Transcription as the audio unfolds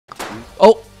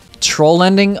Oh, troll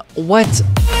ending? What?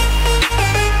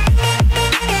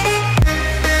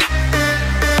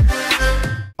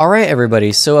 Alright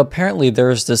everybody, so apparently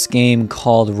there's this game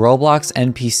called Roblox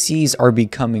NPCs Are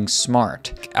Becoming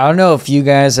Smart. I don't know if you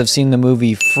guys have seen the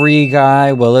movie Free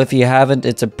Guy. Well, if you haven't,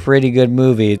 it's a pretty good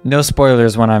movie. No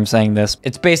spoilers when I'm saying this.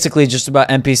 It's basically just about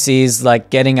NPCs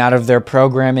like getting out of their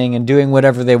programming and doing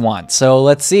whatever they want. So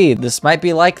let's see, this might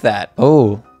be like that.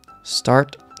 Oh,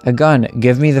 start a gun.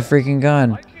 Give me the freaking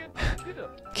gun.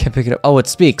 Can't pick it up. Oh, it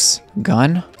speaks.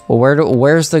 Gun? Well,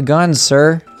 where's the gun,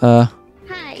 sir? Hi,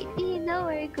 do you know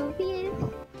where Glowy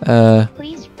is?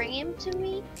 Please bring him to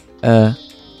me.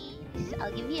 Please,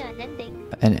 I'll give you an ending.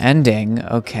 An ending?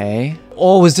 Okay.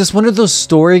 Oh, is this one of those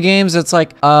story games? It's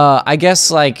like, I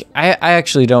guess like, I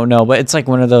actually don't know, but it's like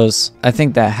one of those, I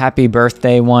think that Happy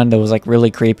Birthday one that was like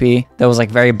really creepy, that was like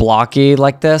very blocky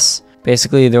like this.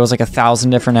 Basically, there was like 1,000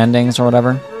 different endings or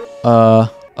whatever.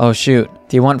 Oh shoot.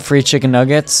 Do you want free chicken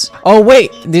nuggets? Oh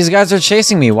wait, these guys are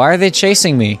chasing me. Why are they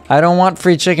chasing me? I don't want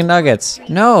free chicken nuggets.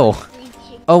 No.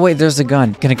 Oh wait, there's a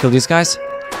gun. Can I kill these guys?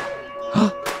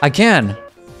 I can.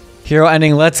 Hero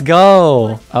ending, let's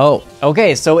go. Oh,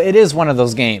 okay, so it is one of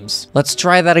those games. Let's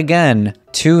try that again.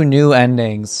 2 new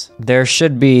endings. There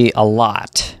should be a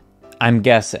lot, I'm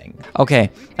guessing. Okay,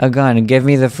 a gun. Give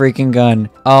me the freaking gun.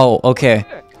 Oh, okay.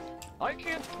 I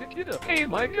can't pick it up. Hey,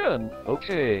 my gun.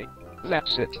 Okay,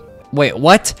 that's it. Wait,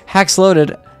 what? Hacks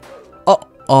loaded. Oh,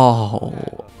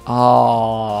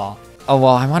 well,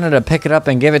 I wanted to pick it up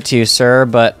and give it to you, sir,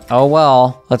 but oh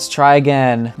well. Let's try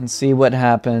again and see what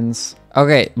happens.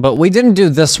 Okay, but we didn't do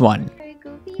this one.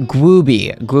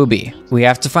 Glowy. We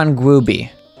have to find Glowy.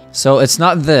 So it's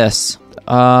not this.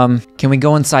 Can we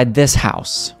go inside this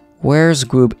house? Where's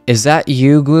Glowy? Is that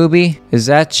you, Glowy? Is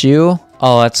that you?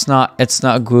 Oh, it's not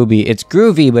Glowy. It's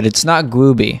groovy, but it's not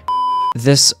Glowy.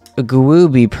 This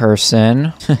Glowy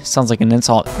person. Sounds like an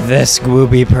insult. This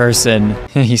Glowy person.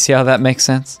 You see how that makes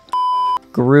sense?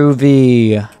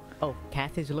 Groovy. Oh,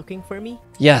 Kath is looking for me?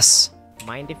 Yes.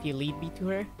 Mind if you lead me to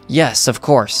her? Yes, of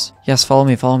course. Yes, follow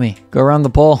me, follow me. Go around the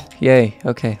pole. Yay.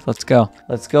 Okay, let's go.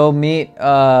 Let's go meet,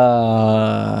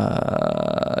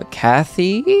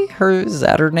 Kathy? Is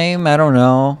that her name? I don't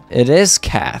know. It is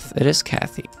Kath. It is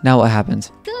Kathy. Now what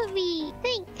happens? Glowy,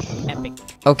 thanks. Epic.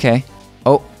 Okay.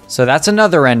 Oh, so that's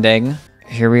another ending.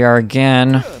 Here we are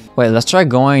again. Wait, let's try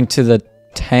going to the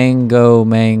Tango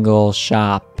Mangle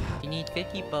shop. You need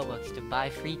 50 Robux to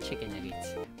buy free chicken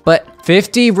nuggets. But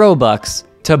 50 Robux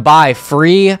to buy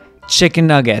free chicken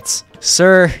nuggets.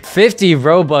 Sir, 50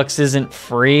 Robux isn't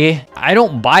free. I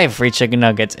don't buy free chicken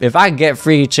nuggets. If I get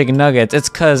free chicken nuggets, it's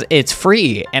because it's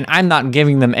free and I'm not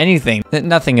giving them anything.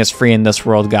 Nothing is free in this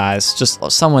world, guys. Just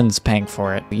someone's paying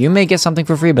for it. You may get something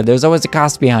for free, but there's always a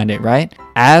cost behind it, right?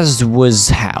 As was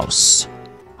house.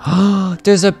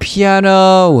 There's a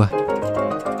piano.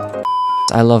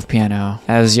 I love piano,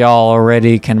 as y'all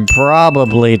already can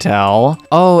probably tell.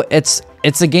 Oh, it's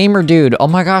a gamer dude. Oh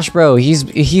my gosh, bro,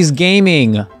 he's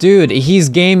gaming. Dude, he's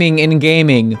gaming in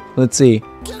gaming. Let's see.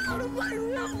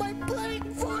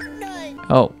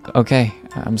 Oh, okay.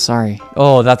 I'm sorry.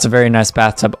 Oh, that's a very nice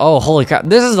bathtub. Oh, holy crap.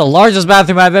 This is the largest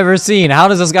bathroom I've ever seen. How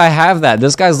does this guy have that?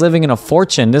 This guy's living in a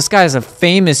fortune. This guy's a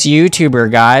famous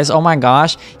YouTuber, guys. Oh my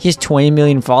gosh. He has 20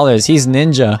 million followers. He's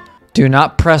ninja. Do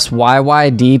not press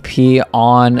YYDP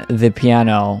on the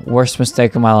piano. Worst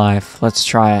mistake of my life. Let's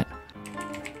try it.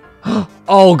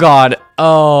 Oh god.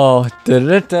 Oh.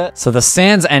 So the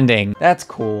sand's ending. That's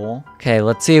cool. Okay,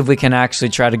 let's see if we can actually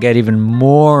try to get even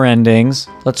more endings.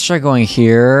 Let's try going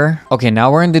here. Okay, now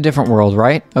we're in the different world,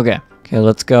 right? Okay. Okay,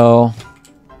 let's go.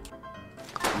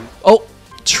 Oh,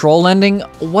 troll ending?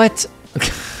 What?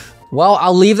 Well,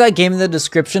 I'll leave that game in the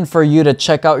description for you to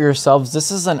check out yourselves. This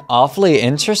is an awfully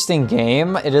interesting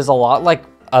game. It is a lot like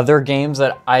other games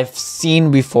that I've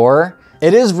seen before.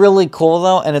 It is really cool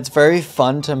though, and it's very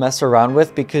fun to mess around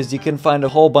with because you can find a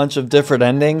whole bunch of different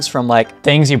endings from like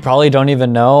things you probably don't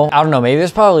even know. I don't know, maybe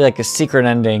there's probably like a secret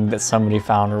ending that somebody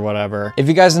found or whatever. If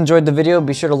you guys enjoyed the video,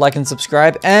 be sure to like and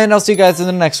subscribe, and I'll see you guys in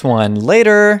the next one.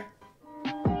 Later!